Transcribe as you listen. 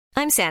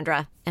I'm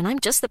Sandra, and I'm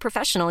just the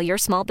professional your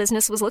small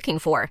business was looking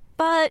for.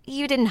 But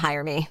you didn't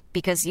hire me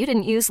because you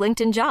didn't use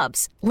LinkedIn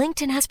Jobs.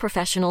 LinkedIn has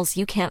professionals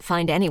you can't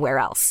find anywhere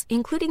else,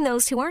 including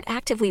those who aren't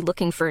actively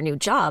looking for a new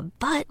job,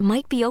 but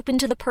might be open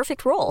to the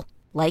perfect role,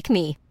 like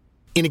me.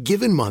 In a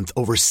given month,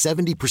 over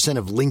 70%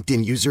 of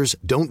LinkedIn users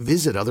don't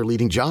visit other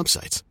leading job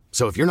sites.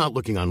 So if you're not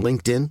looking on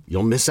LinkedIn,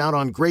 you'll miss out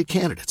on great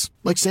candidates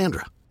like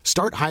Sandra.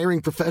 Start hiring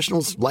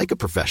professionals like a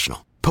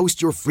professional.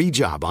 Post your free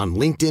job on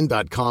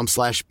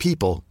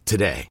linkedin.com/people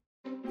today.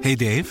 Hey,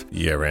 Dave.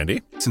 Yeah,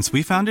 Randy. Since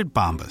we founded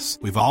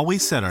Bombas, we've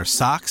always said our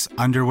socks,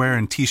 underwear,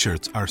 and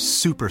T-shirts are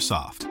super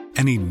soft.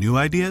 Any new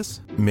ideas?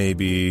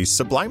 Maybe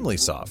sublimely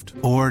soft.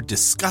 Or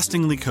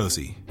disgustingly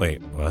cozy.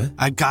 Wait, what?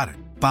 I got it.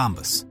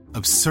 Bombas.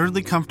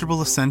 Absurdly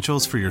comfortable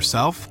essentials for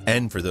yourself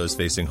and for those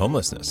facing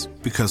homelessness.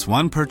 Because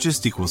one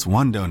purchased equals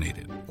one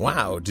donated.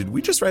 Wow, did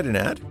we just write an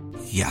ad?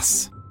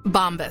 Yes.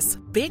 Bombas.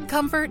 Big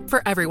comfort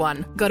for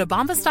everyone. Go to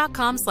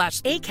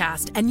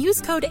bombas.com/ACAST and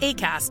use code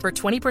ACAST for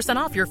 20%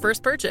 off your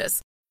first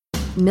purchase.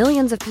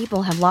 Millions of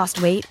people have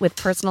lost weight with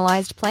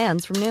personalized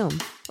plans from Noom.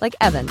 Like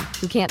Evan,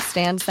 who can't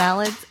stand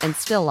salads and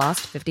still lost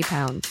 50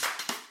 pounds.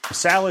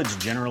 Salads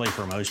generally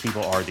for most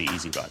people are the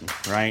easy button,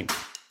 right?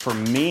 For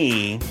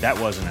me, that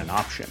wasn't an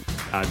option.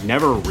 I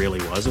never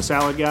really was a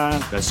salad guy.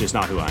 That's just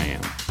not who I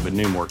am. But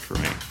Noom worked for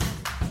me.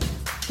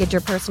 Get your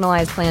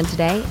personalized plan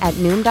today at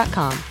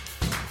Noom.com.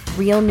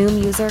 Real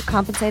Noom user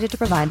compensated to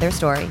provide their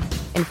story.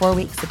 In 4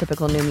 weeks, the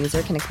typical Noom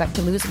user can expect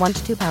to lose 1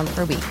 to 2 pounds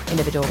per week.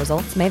 Individual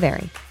results may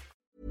vary.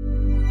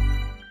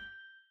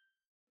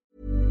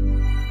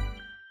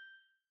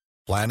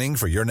 Planning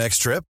for your next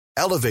trip?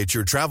 Elevate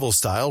your travel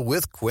style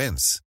with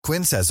Quince.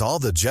 Quince has all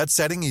the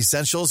jet-setting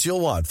essentials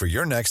you'll want for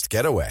your next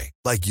getaway,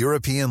 like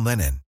European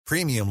linen,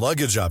 premium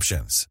luggage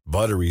options,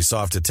 buttery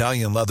soft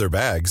Italian leather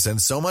bags,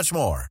 and so much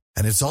more.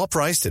 And it's all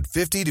priced at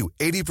 50 to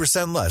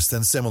 80% less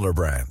than similar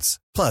brands.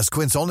 Plus,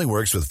 Quince only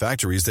works with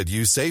factories that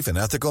use safe and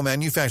ethical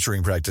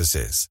manufacturing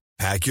practices.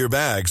 Pack your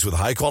bags with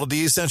high-quality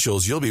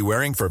essentials you'll be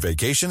wearing for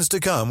vacations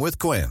to come with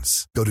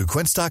Quince. Go to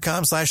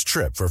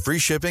quince.com/trip for free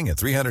shipping and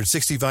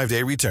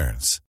 365-day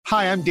returns.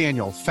 Hi, I'm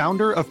Daniel,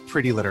 founder of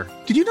Pretty Litter.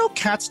 Did you know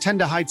cats tend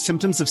to hide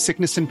symptoms of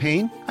sickness and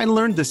pain? I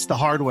learned this the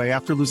hard way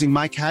after losing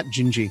my cat,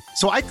 Gingy.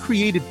 So I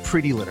created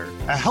Pretty Litter,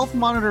 a health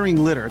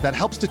monitoring litter that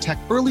helps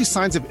detect early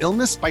signs of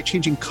illness by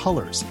changing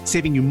colors,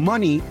 saving you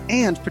money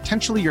and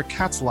potentially your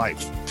cat's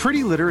life.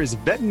 Pretty Litter is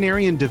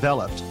veterinarian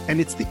developed,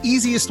 and it's the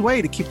easiest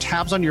way to keep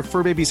tabs on your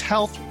fur baby's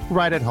health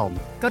right at home.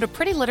 Go to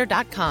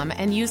prettylitter.com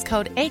and use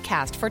code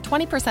ACAST for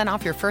 20%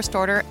 off your first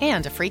order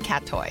and a free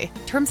cat toy.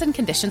 Terms and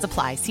conditions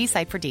apply. See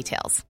site for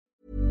details.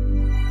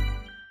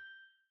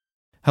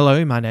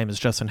 Hello, my name is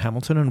Justin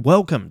Hamilton and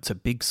welcome to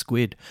Big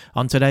Squid.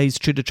 On today's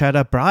Chitter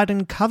Chatter,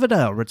 Brydon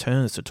Coverdale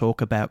returns to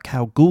talk about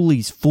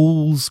Kalgoorlie's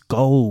Fool's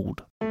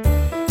Gold.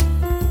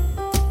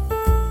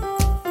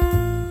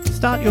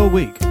 Start your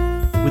week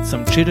with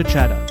some Chitter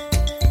Chatter.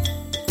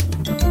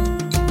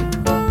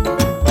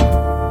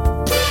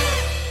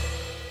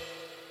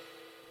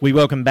 We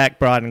welcome back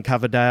Brydon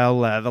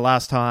Coverdale. The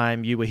last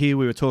time you were here,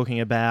 we were talking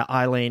about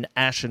Eileen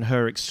Ash and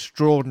her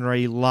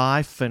extraordinary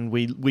life, and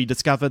we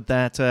discovered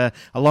that a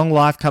long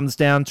life comes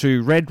down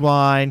to red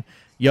wine,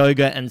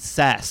 yoga, and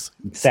sass.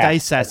 Stay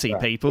sassy,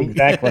 right. People.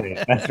 Exactly,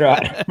 that's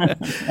right.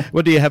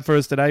 What do you have for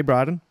us today,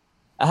 Brydon?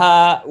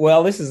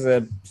 Well, this is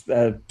a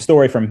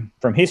story from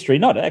history,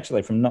 not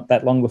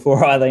that long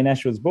before Eileen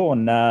Ash was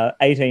born,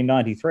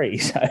 1893.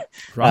 So,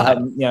 right.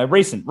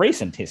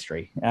 Recent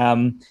history.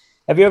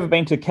 Have you ever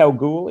been to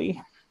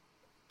Kalgoorlie?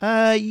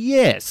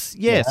 Yes.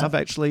 Yeah. I've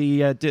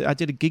actually I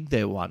did a gig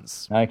there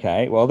once.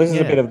 Okay, well, this is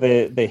a bit of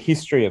the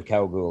history of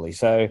Kalgoorlie.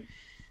 So,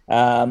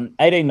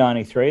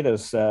 1893, there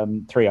was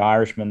 3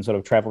 Irishmen sort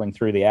of travelling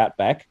through the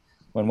outback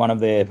when one of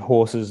their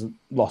horses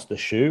lost a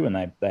shoe and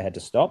they had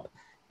to stop.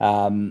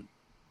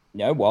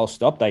 While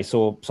stopped, they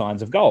saw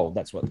signs of gold.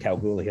 That's what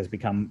Kalgoorlie has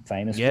become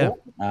famous for.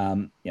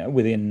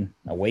 Within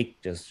a week,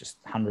 just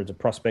hundreds of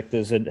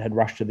prospectors had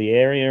rushed to the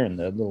area, and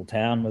the little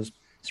town was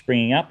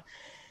springing up.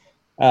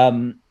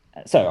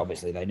 So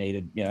obviously they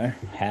needed,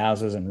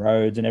 houses and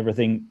roads and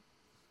everything.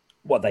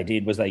 What they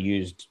did was they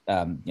used,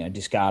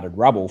 discarded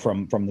rubble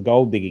from the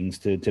gold diggings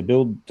to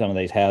build some of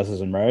these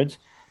houses and roads.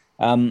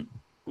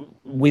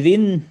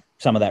 Within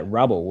some of that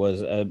rubble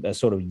was a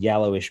sort of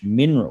yellowish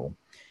mineral,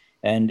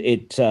 and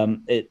it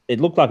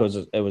looked like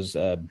it was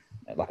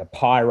like a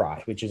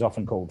pyrite, which is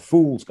often called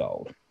fool's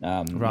gold.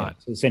 Right.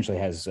 It essentially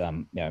has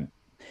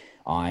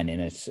iron in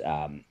it.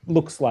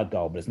 Looks like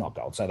gold, but it's not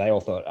gold. So they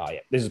all thought,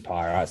 this is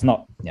pyrite. It's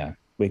not,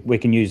 we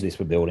can use this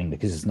for building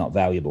because it's not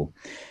valuable.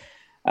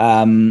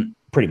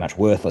 Pretty much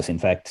worthless, in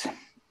fact.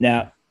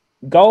 Now,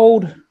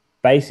 gold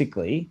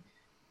basically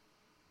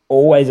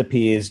always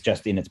appears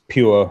just in its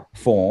pure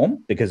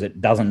form because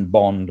it doesn't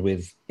bond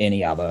with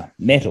any other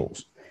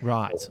metals.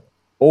 Right.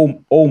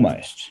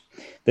 Almost.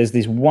 There's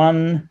this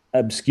one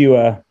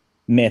obscure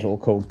metal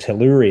called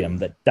tellurium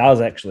that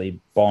does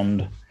actually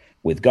bond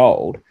with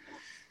gold.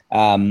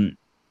 And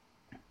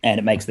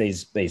it makes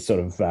these sort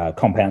of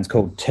compounds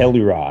called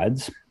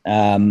tellurides.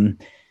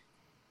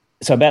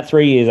 so about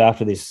 3 years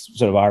after this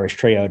sort of Irish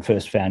trio had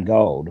first found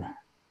gold,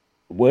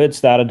 word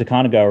started to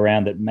kind of go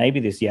around that maybe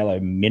this yellow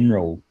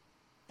mineral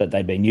that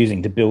they'd been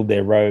using to build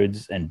their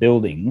roads and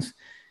buildings,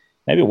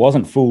 maybe it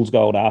wasn't fool's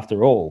gold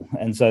after all.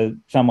 And so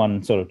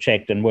someone sort of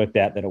checked and worked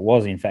out that it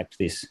was, in fact,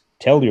 this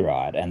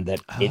telluride, and that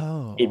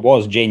it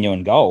was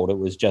genuine gold. It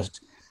was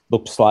just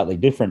looked slightly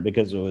different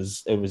because it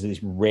was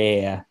this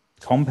rare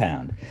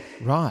compound.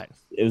 Right.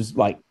 It was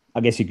like,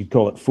 I guess you could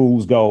call it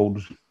fool's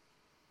gold,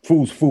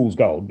 fool's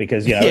gold,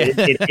 because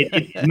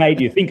it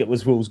made you think it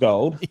was fool's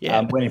gold,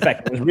 when in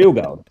fact it was real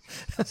gold.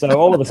 So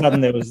all of a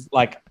sudden there was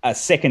like a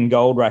second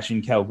gold rush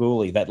in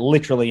Kalgoorlie that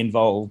literally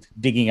involved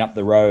digging up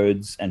the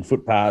roads and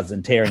footpaths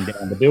and tearing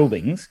down the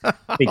buildings,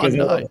 because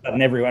all of a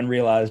sudden everyone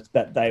realised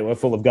that they were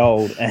full of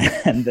gold,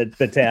 and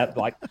the town,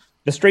 like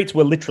the streets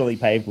were literally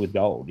paved with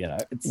gold.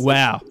 It's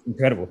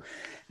incredible.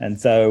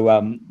 And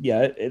so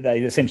they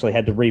essentially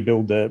had to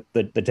rebuild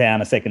the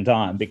town a second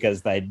time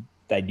because they'd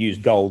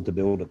used gold to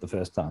build it the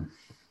first time.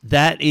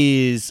 That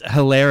is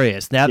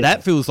hilarious. Now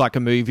that feels like a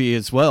movie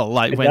as well.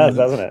 Like when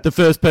doesn't it? The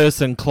first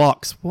person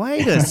clocks.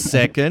 Wait a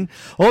second.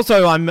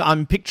 Also,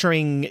 I'm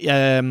picturing.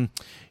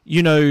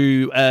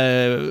 You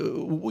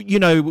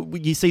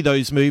see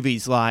those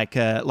movies like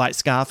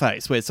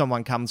Scarface, where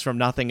someone comes from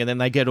nothing and then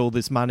they get all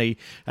this money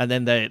and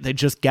then they're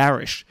just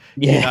garish,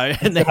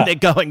 and then they're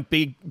going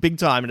big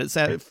time. And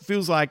it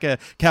feels like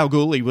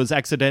Kalgoorlie was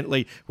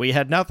accidentally, we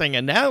had nothing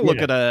and now look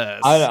at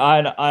us.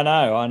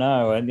 I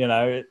know. And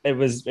it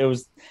was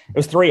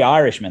three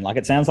Irishmen. Like,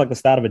 it sounds like the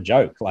start of a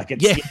joke. Like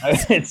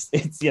it's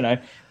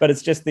but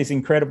it's just this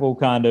incredible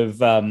kind of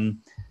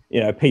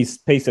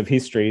piece of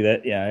history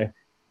that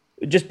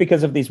just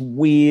because of this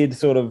weird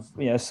sort of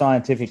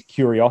scientific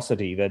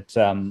curiosity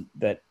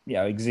that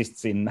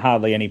exists in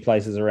hardly any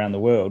places around the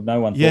world.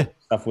 No one thought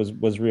stuff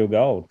was real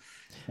gold.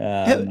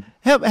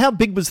 How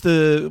big was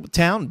the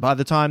town by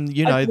the time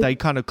they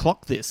kind of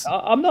clocked this?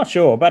 I'm not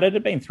sure, but it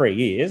had been 3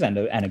 years and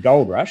a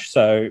gold rush,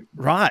 so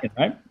right,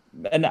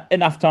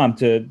 enough time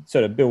to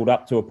sort of build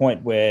up to a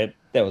point where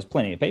there was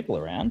plenty of people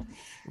around.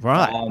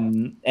 Right,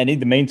 and in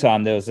the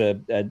meantime, there was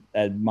a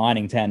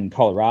mining town in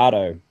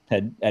Colorado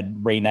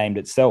had renamed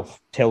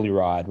itself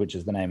Telluride, which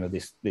is the name of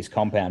this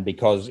compound,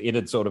 because it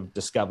had sort of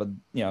discovered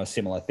a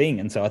similar thing.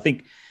 And so I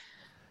think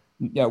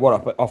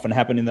what often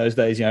happened in those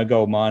days,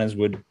 gold miners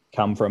would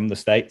come from the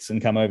States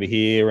and come over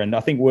here, and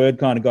I think word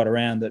kind of got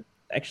around that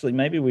actually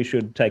maybe we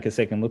should take a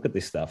second look at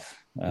this stuff.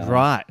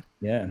 Right.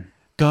 Yeah.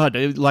 God,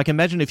 like,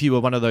 imagine if you were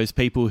one of those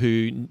people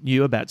who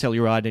knew about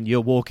Telluride and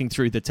you're walking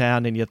through the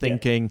town and you're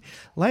thinking,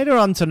 later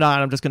on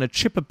tonight, I'm just going to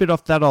chip a bit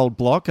off that old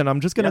block and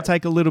I'm just going to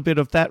take a little bit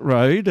of that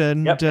road.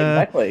 And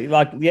exactly.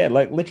 Like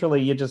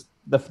literally you just,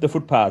 the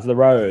footpaths, the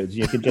roads,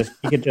 you could just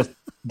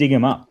dig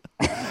them up.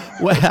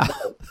 Wow.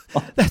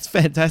 That's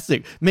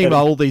fantastic.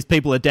 Meanwhile, all these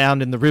people are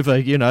down in the river,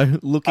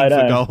 looking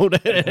for gold,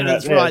 and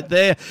it's right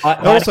there.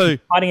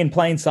 Hiding in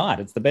plain sight.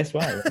 It's the best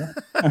way.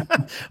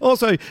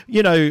 Also,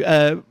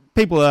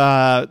 people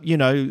are,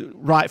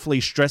 rightfully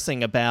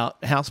stressing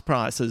about house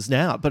prices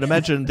now, but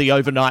imagine the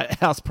overnight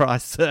house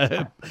price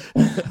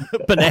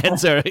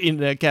bonanza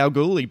in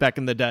Kalgoorlie back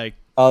in the day.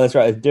 Oh, that's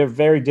right. It's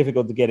very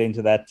difficult to get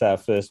into that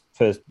first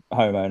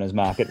homeowners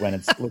market when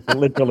it's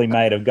literally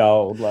made of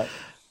gold. Like,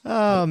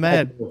 oh,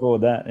 man.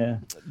 Afford that, yeah.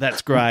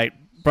 That's great.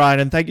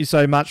 Brydon, thank you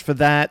so much for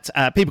that.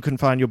 People can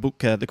find your book,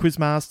 The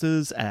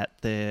Quizmasters, at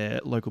their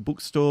local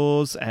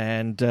bookstores.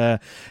 And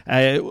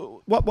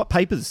what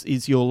papers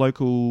is your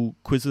local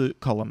quiz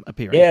column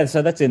appearing? Yeah,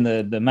 so that's in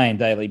the main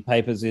daily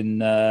papers in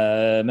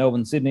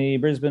Melbourne, Sydney,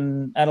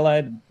 Brisbane,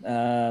 Adelaide,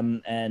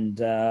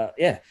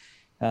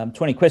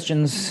 20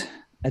 questions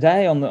a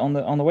day on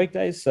the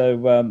weekdays. So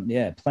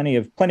plenty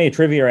of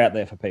trivia out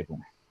there for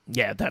people.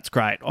 Yeah, that's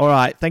great. All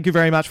right, thank you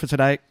very much for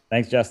today.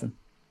 Thanks, Justin.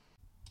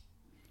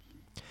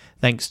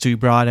 Thanks to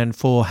Brydon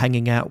for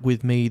hanging out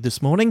with me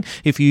this morning.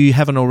 If you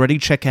haven't already,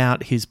 check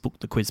out his book,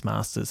 The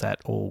Quizmasters,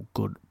 at all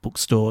good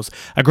bookstores.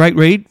 A great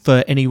read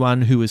for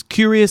anyone who is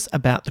curious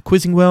about the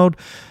quizzing world,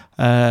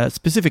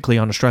 specifically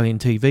on Australian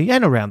TV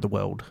and around the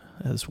world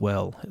as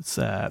well. It's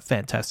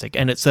fantastic.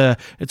 And it's a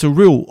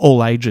real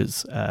all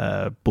ages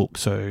book.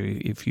 So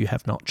if you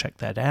have not checked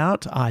that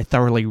out, I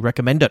thoroughly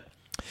recommend it.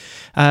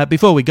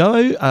 Before we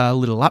go, a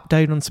little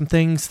update on some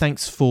things.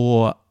 Thanks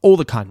for all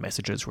the kind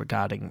messages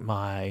regarding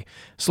my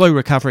slow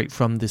recovery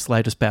from this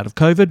latest bout of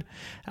COVID.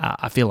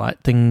 I feel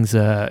like things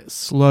are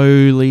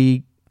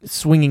slowly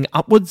swinging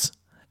upwards,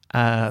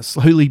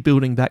 slowly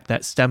building back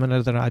that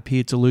stamina that I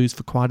appeared to lose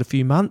for quite a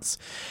few months.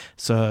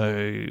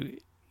 So,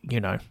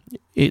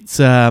 it's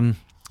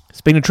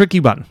been a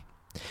tricky one.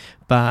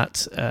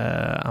 But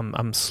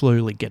I'm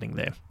slowly getting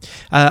there.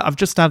 I've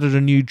just started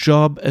a new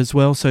job as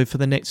well, so for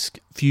the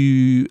next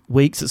few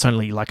weeks, it's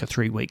only like a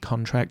 3-week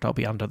contract. I'll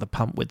be under the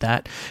pump with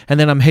that. And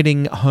then I'm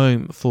heading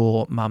home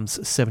for Mum's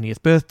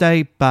 70th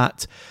birthday,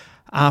 but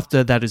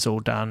after that is all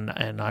done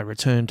and I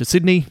return to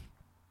Sydney,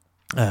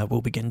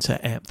 we'll begin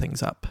to amp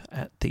things up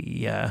at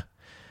the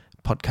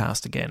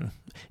podcast again.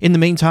 In the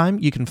meantime,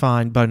 you can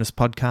find bonus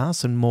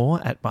podcasts and more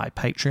at my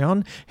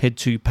Patreon. Head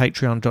to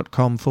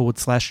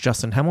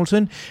patreon.com/Justin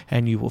Hamilton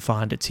and you will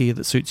find a tier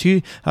that suits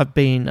you. I've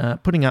been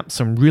putting up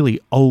some really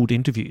old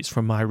interviews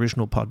from my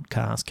original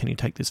podcast, Can You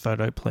Take This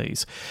Photo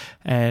Please?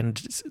 And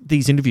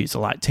these interviews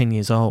are like 10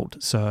 years old.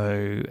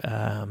 So,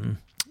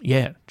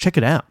 check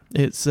it out.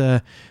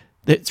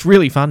 It's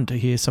really fun to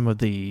hear some of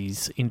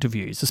these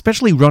interviews,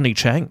 especially Ronnie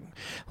Chang.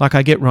 Like,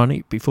 I get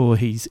Ronnie before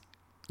he's,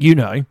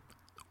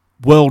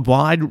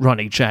 worldwide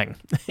Ronnie Chang.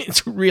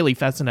 It's really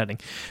fascinating.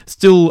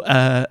 Still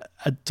a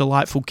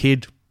delightful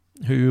kid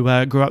who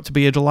grew up to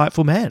be a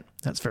delightful man.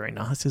 That's very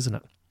nice, isn't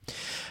it?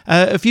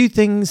 A few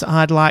things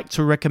I'd like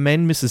to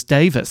recommend. Mrs.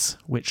 Davis,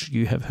 which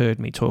you have heard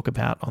me talk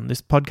about on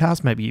this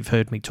podcast. Maybe you've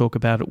heard me talk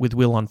about it with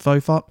Will on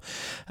Fofop.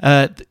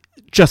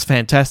 Just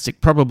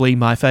fantastic. Probably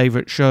my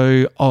favourite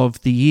show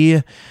of the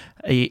year.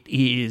 It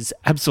is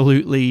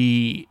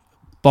absolutely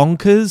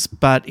bonkers,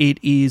 but it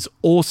is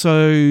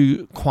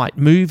also quite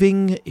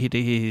moving. It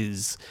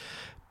is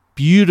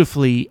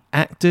beautifully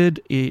acted.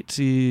 It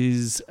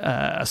is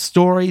a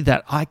story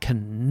that I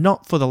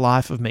cannot for the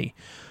life of me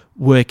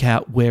work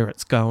out where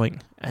it's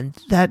going. And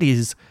that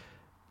is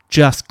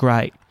just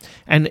great.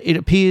 And it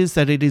appears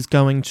that it is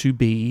going to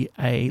be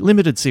a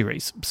limited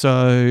series.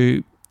 So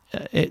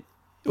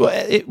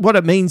what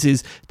it means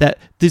is that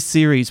this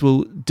series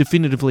will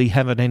definitively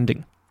have an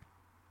ending.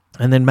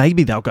 And then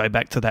maybe they'll go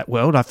back to that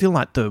world. I feel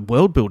like the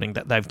world building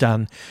that they've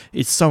done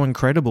is so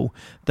incredible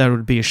that it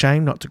would be a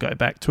shame not to go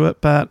back to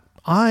it. But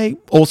I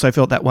also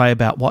felt that way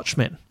about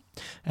Watchmen.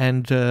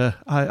 And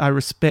I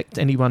respect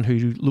anyone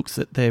who looks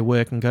at their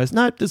work and goes,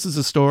 no, this is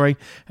a story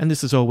and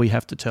this is all we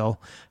have to tell.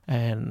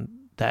 And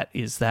that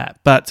is that.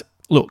 But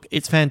look,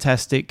 it's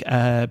fantastic.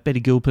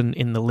 Betty Gilpin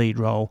in the lead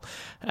role.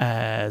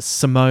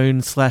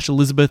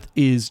 Simone/Elizabeth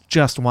is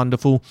just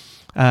wonderful.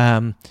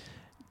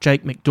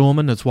 Jake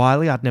McDorman as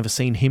Wiley. I'd never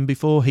seen him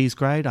before. He's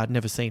great. I'd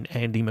never seen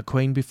Andy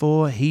McQueen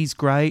before. He's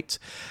great.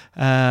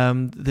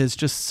 There's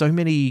just so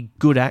many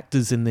good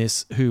actors in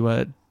this who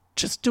are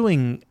just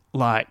doing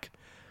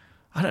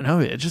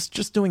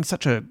just doing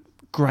such a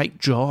great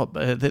job.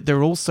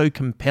 They're all so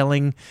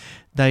compelling.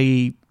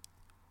 They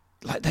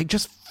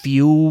just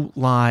feel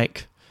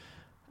like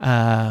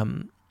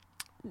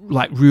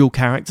real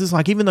characters.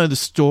 Like, even though the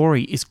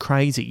story is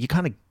crazy, you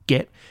kind of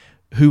get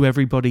who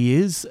everybody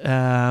is.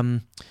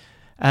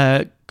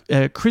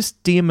 Chris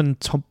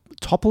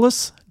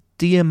Diamantopoulos,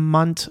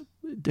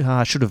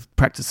 I should have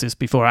practiced this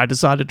before I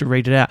decided to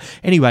read it out.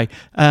 Anyway,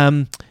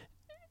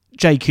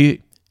 JQ,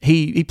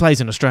 he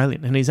plays an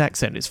Australian and his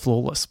accent is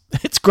flawless.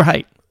 It's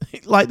great.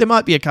 Like, there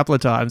might be a couple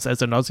of times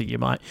as an Aussie you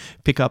might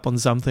pick up on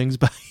some things,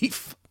 but he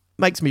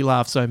makes me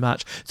laugh so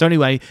much. So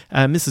anyway,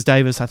 Mrs.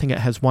 Davis, I think it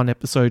has one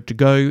episode to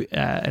go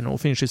and it'll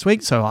finish this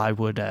week, so I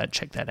would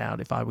check that out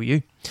if I were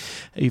you.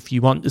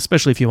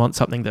 Especially if you want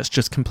something that's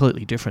just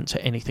completely different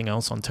to anything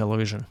else on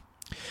television.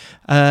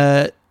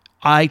 I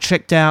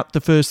checked out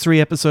the first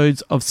 3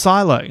 episodes of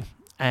Silo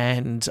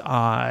and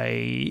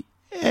I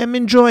am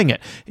enjoying it.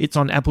 It's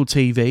on Apple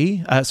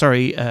TV.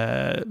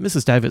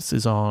 Mrs. Davis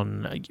is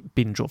on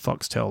Binge or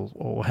Foxtel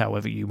or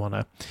however you want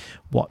to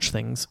watch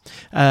things.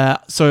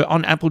 So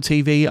on Apple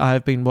TV,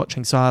 I've been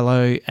watching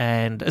Silo,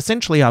 and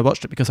essentially I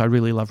watched it because I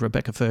really love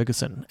Rebecca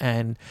Ferguson.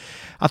 And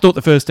I thought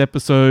the first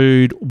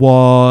episode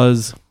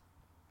was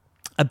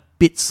a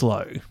bit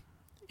slow.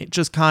 It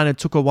just kind of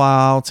took a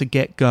while to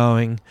get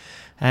going.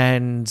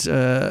 And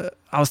I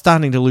was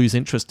starting to lose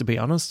interest, to be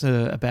honest,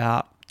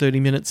 about 30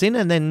 minutes in,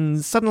 and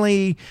then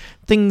suddenly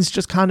things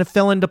just kind of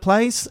fell into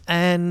place,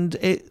 and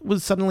it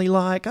was suddenly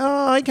like,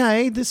 oh,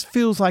 okay, this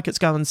feels like it's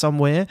going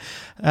somewhere.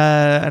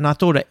 And I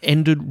thought it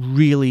ended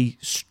really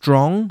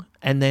strong,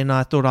 and then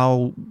I thought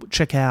I'll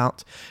check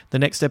out the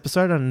next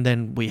episode, and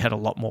then we had a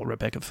lot more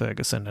Rebecca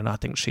Ferguson, and I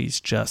think she's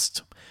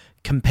just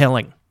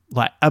compelling,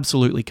 like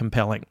absolutely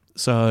compelling.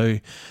 So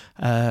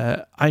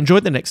I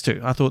enjoyed the next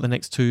 2. I thought the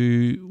next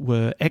 2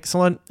 were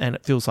excellent, and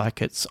it feels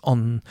like it's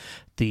on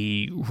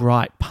the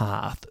right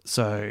path.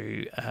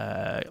 So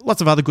lots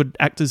of other good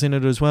actors in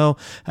it as well.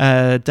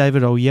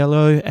 David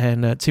Oyelowo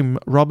and Tim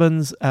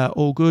Robbins are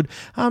all good.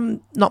 I'm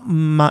not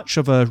much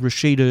of a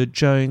Rashida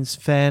Jones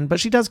fan,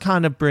 but she does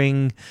kind of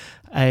bring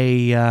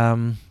she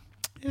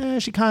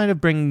kind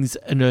of brings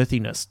an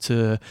earthiness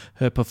to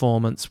her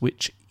performance,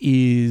 which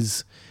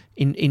is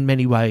in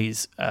many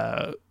ways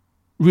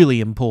really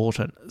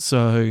important.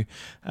 So,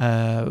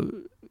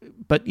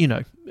 but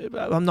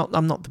I'm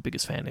not the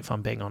biggest fan, if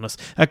I'm being honest.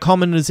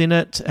 Common is in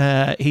it.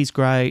 He's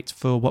great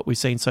for what we've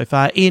seen so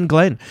far. Ian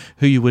Glenn,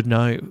 who you would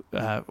know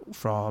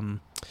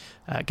from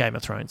Game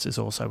of Thrones, is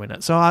also in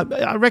it. So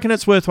I reckon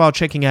it's worthwhile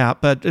checking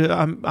out. But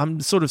I'm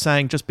sort of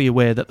saying just be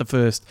aware that the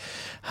first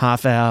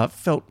half hour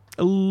felt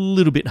a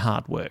little bit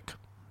hard work,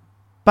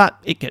 but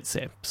it gets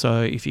there.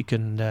 So if you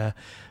can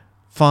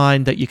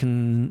find that you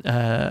can,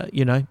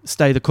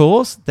 stay the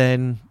course,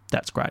 then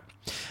that's great.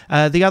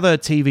 The other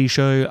TV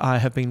show I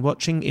have been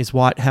watching is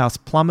White House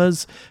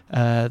Plumbers.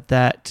 I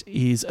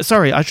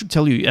should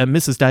tell you,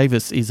 Mrs.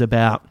 Davis is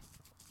about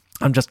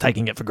I'm just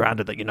taking it for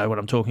granted that you know what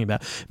I'm talking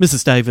about.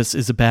 Mrs. Davis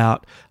is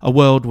about a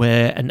world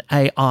where an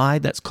AI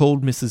that's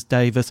called Mrs.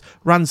 Davis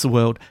runs the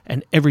world,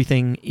 and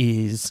everything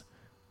is,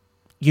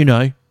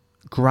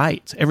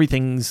 great.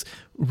 Everything's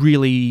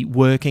really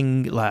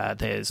working.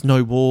 There's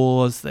no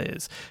wars.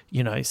 There's,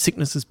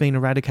 sickness has been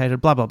eradicated,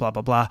 blah, blah, blah,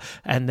 blah, blah.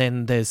 And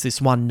then there's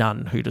this one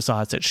nun who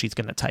decides that she's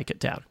going to take it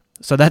down.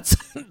 So that's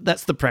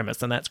the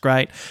premise, and that's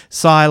great.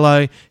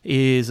 Silo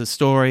is a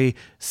story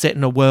set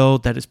in a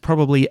world that is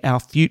probably our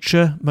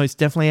future, most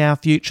definitely our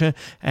future,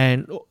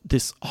 and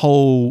this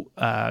whole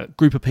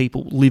group of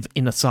people live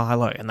in a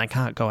silo and they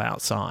can't go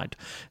outside.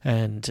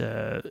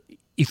 And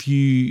if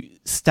you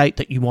state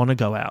that you want to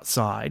go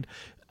outside,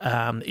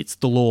 it's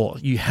the law.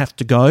 You have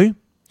to go,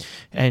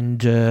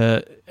 and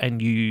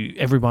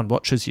everyone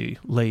watches you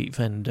leave,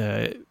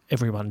 and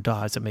everyone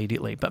dies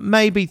immediately. But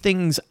maybe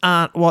things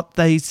aren't what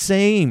they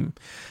seem.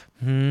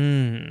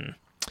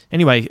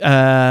 Anyway,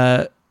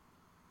 I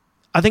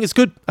think it's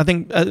good. I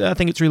think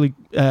it's really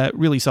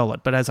really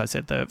solid. But as I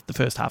said, the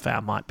first half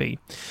hour might be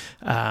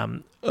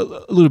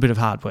a little bit of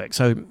hard work.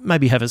 So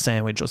maybe have a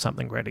sandwich or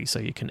something ready so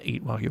you can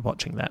eat while you're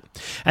watching that.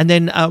 And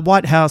then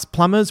White House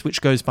Plumbers,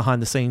 which goes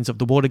behind the scenes of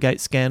the Watergate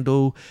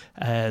scandal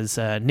as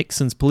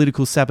Nixon's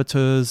political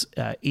saboteurs,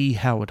 E.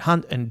 Howard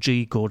Hunt and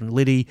G. Gordon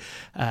Liddy,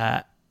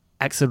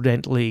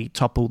 accidentally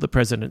topple the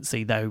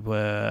presidency they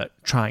were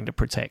trying to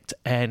protect.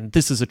 And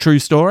this is a true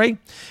story.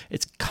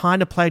 It's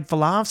kind of played for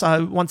laughs.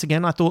 Once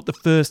again, I thought the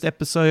first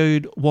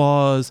episode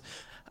was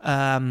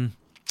a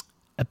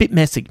bit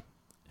messy.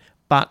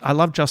 But I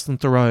love Justin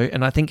Theroux,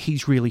 and I think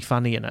he's really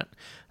funny in it.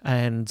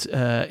 And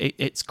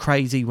it's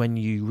crazy when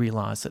you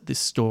realise that this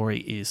story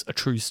is a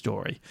true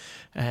story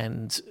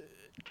and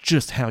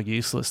just how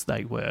useless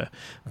they were.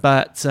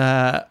 But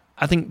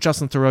I think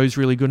Justin Theroux's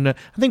really good in it.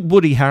 I think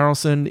Woody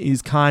Harrelson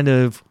is kind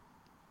of...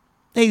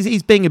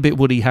 He's being a bit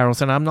Woody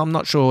Harrelson. I'm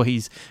not sure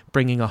he's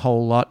bringing a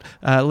whole lot.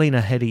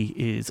 Lena Headey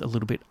is a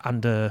little bit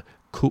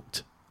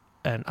undercooked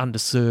and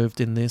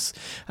underserved in this.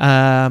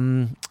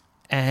 And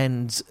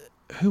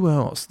who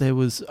else? There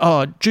was...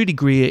 Judy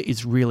Greer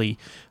is really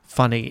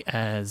funny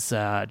as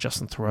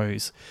Justin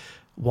Theroux's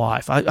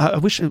wife. I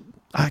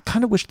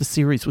kind of wish the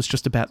series was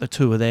just about the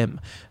two of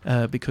them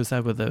because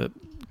they were the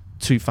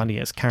two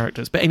funniest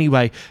characters. But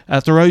anyway,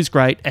 Theroux's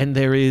great, and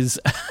there is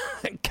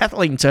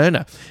Kathleen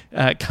Turner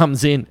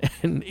comes in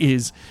and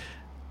she's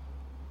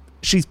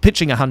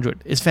pitching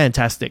 100. It's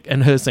fantastic,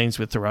 and her scenes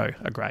with Theroux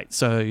are great.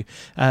 So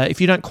if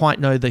you don't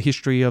quite know the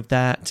history of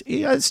that,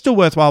 it's still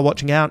worthwhile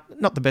watching out.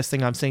 Not the best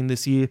thing I've seen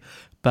this year,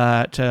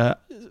 but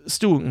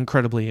still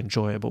incredibly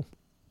enjoyable.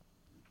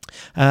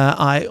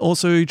 I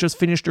also just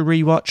finished a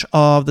rewatch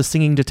of The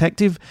Singing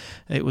Detective.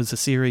 It was a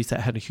series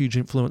that had a huge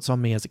influence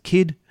on me as a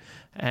kid,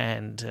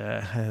 and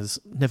has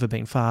never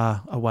been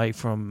far away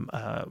from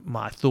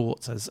my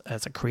thoughts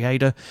as a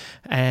creator.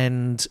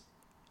 And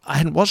I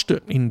hadn't watched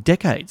it in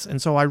decades,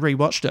 and so I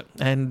rewatched it,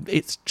 and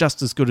it's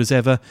just as good as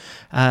ever.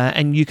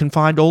 And you can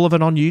find all of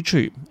it on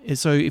YouTube.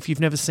 So if you've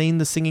never seen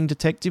The Singing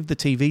Detective, the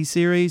TV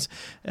series,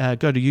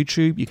 go to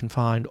YouTube. You can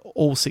find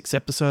all 6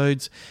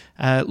 episodes.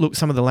 Look,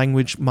 some of the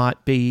language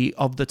might be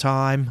of the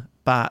time,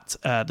 but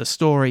the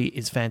story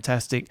is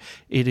fantastic.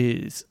 It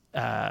is...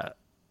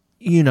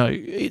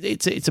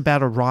 it's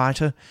about a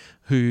writer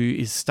who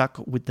is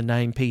stuck with the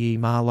name P.E.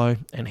 Marlowe,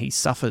 and he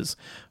suffers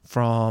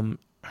from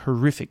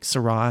horrific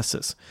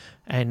psoriasis,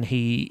 and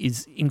he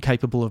is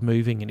incapable of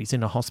moving, and he's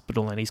in a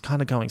hospital, and he's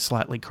kind of going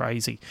slightly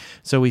crazy.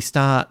 So he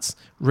starts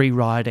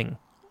rewriting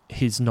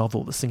his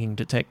novel, The Singing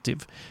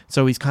Detective.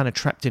 So he's kind of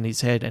trapped in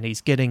his head, and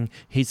he's getting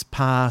his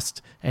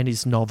past and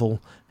his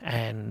novel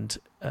and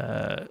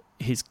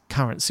his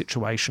current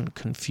situation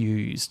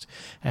confused.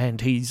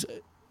 And he's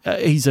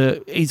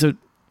a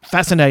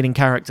fascinating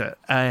character,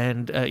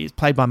 and he's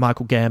played by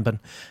Michael Gambon,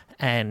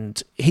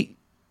 and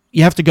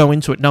you have to go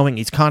into it knowing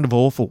he's kind of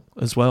awful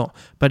as well,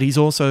 but he's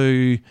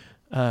also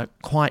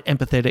quite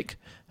empathetic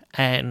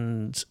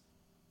and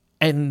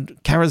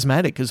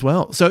charismatic as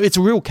well. So it's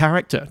a real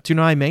character. Do you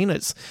know what I mean?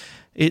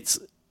 It's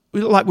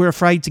like we're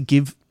afraid to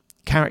give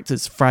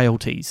characters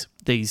frailties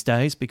these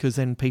days because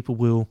then people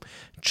will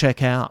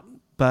check out.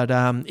 But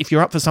if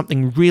you're up for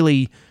something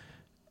really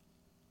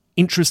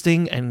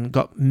interesting and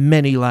got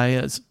many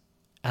layers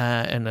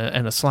and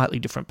a slightly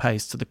different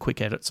pace to the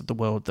quick edits of the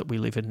world that we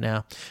live in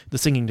now, The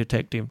Singing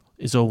Detective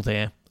is all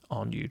there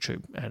on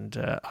YouTube, and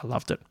I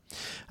loved it.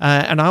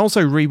 And I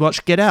also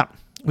rewatched Get Out,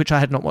 which I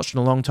had not watched in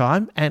a long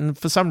time, and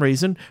for some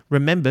reason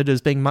remembered as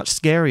being much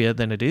scarier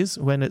than it is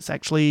when it's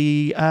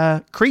actually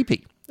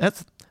creepy.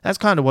 That's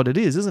kind of what it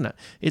is, isn't it?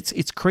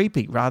 It's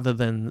creepy rather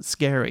than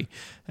scary,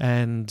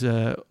 and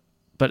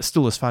but it's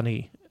still as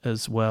funny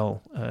as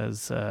well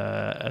as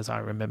I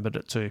remembered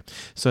it too.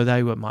 So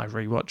they were my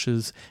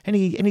rewatches.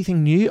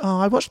 Anything new?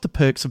 I watched The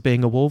Perks of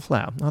Being a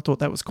Wallflower. I thought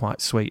that was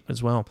quite sweet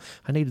as well.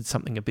 I needed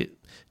something a bit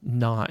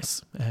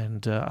nice,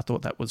 and I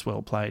thought that was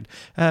well played.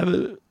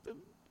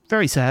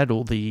 Very sad,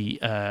 all the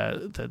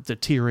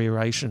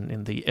deterioration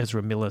in the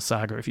Ezra Miller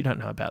saga. If you don't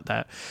know about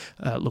that,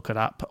 look it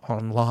up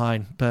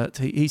online. But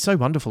he's so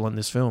wonderful in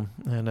this film,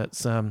 and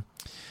it's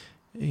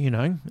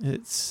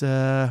it's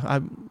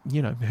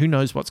who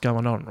knows what's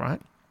going on,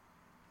 right?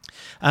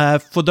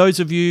 For those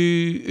of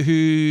you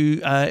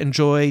who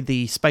enjoy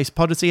the Space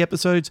Podyssey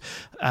episodes,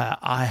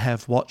 I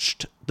have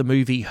watched the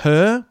movie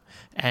Her,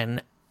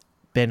 and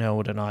Ben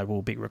Eld and I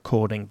will be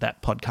recording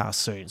that podcast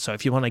soon. So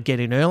if you want to get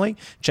in early,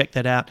 check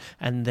that out.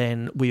 And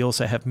then we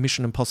also have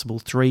Mission Impossible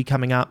 3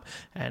 coming up,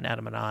 and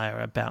Adam and I are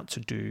about to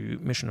do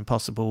Mission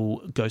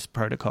Impossible Ghost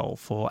Protocol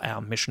for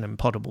our Mission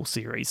Impossible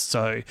series.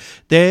 So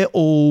they're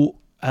all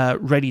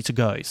ready to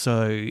go.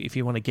 So if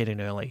you want to get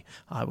in early,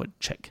 I would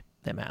check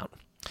them out.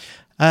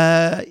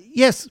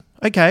 Yes.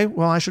 Okay.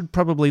 Well, I should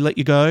probably let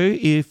you go.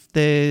 If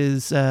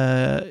there's,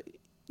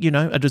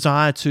 a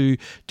desire to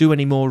do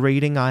any more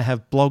reading, I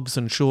have blogs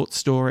and short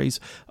stories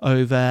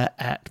over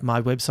at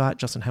my website,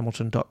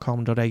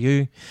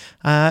 justinhamilton.com.au.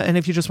 And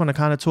if you just want to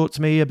kind of talk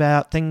to me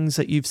about things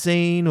that you've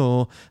seen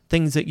or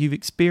things that you've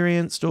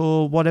experienced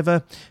or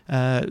whatever,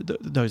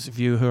 those of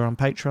you who are on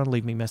Patreon,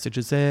 leave me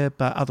messages there.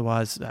 But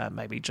otherwise,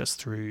 maybe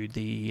just through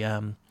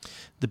the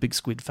Big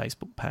Squid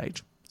Facebook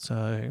page.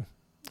 So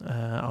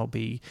I'll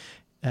be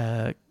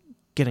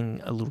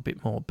getting a little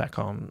bit more back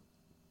on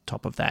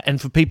top of that. And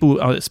for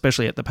people,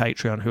 especially at the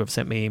Patreon, who have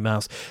sent me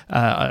emails,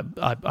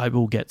 I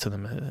will get to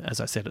them. As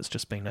I said, it's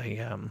just been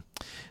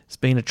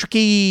a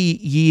tricky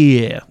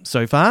year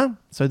so far.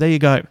 So there you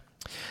go.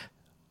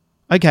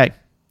 Okay.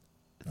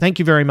 Thank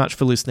you very much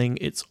for listening.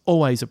 It's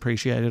always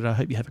appreciated. I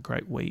hope you have a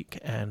great week,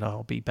 and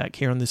I'll be back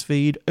here on this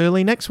feed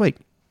early next week.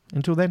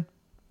 Until then.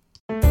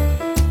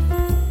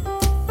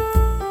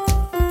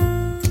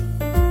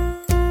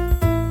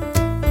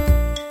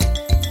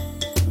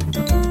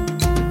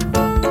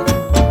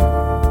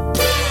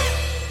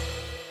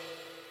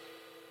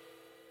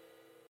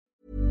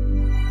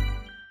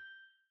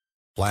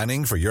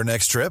 Planning for your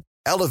next trip?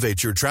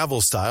 Elevate your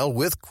travel style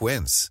with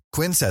Quince.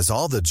 Quince has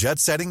all the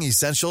jet-setting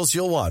essentials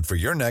you'll want for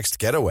your next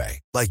getaway,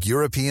 like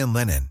European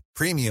linen,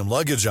 premium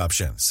luggage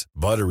options,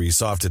 buttery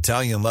soft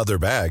Italian leather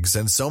bags,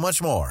 and so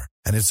much more.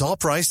 And it's all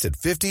priced at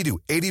 50 to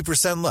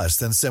 80% less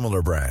than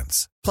similar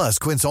brands. Plus,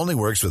 Quince only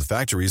works with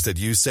factories that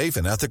use safe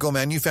and ethical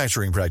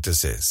manufacturing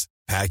practices.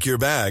 Pack your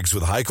bags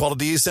with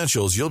high-quality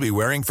essentials you'll be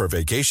wearing for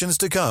vacations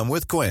to come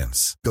with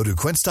Quince. Go to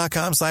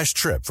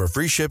quince.com/trip for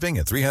free shipping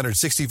and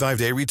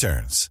 365-day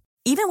returns.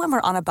 Even when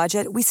we're on a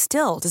budget, we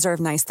still deserve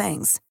nice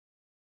things.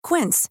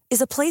 Quince is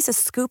a place to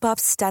scoop up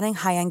stunning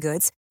high-end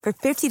goods for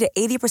 50 to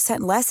 80%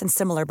 less than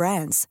similar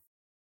brands.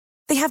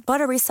 They have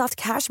buttery soft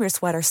cashmere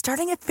sweaters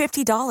starting at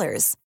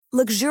 $50,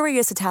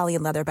 luxurious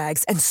Italian leather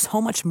bags, and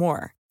so much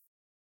more.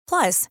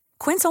 Plus,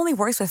 Quince only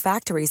works with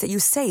factories that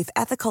use safe,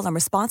 ethical, and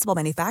responsible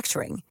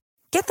manufacturing.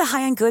 Get the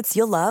high-end goods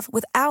you'll love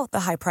without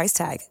the high price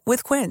tag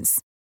with Quince.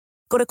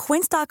 Go to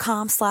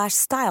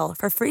quince.com/style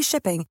for free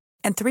shipping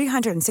and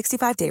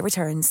 365-day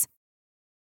returns.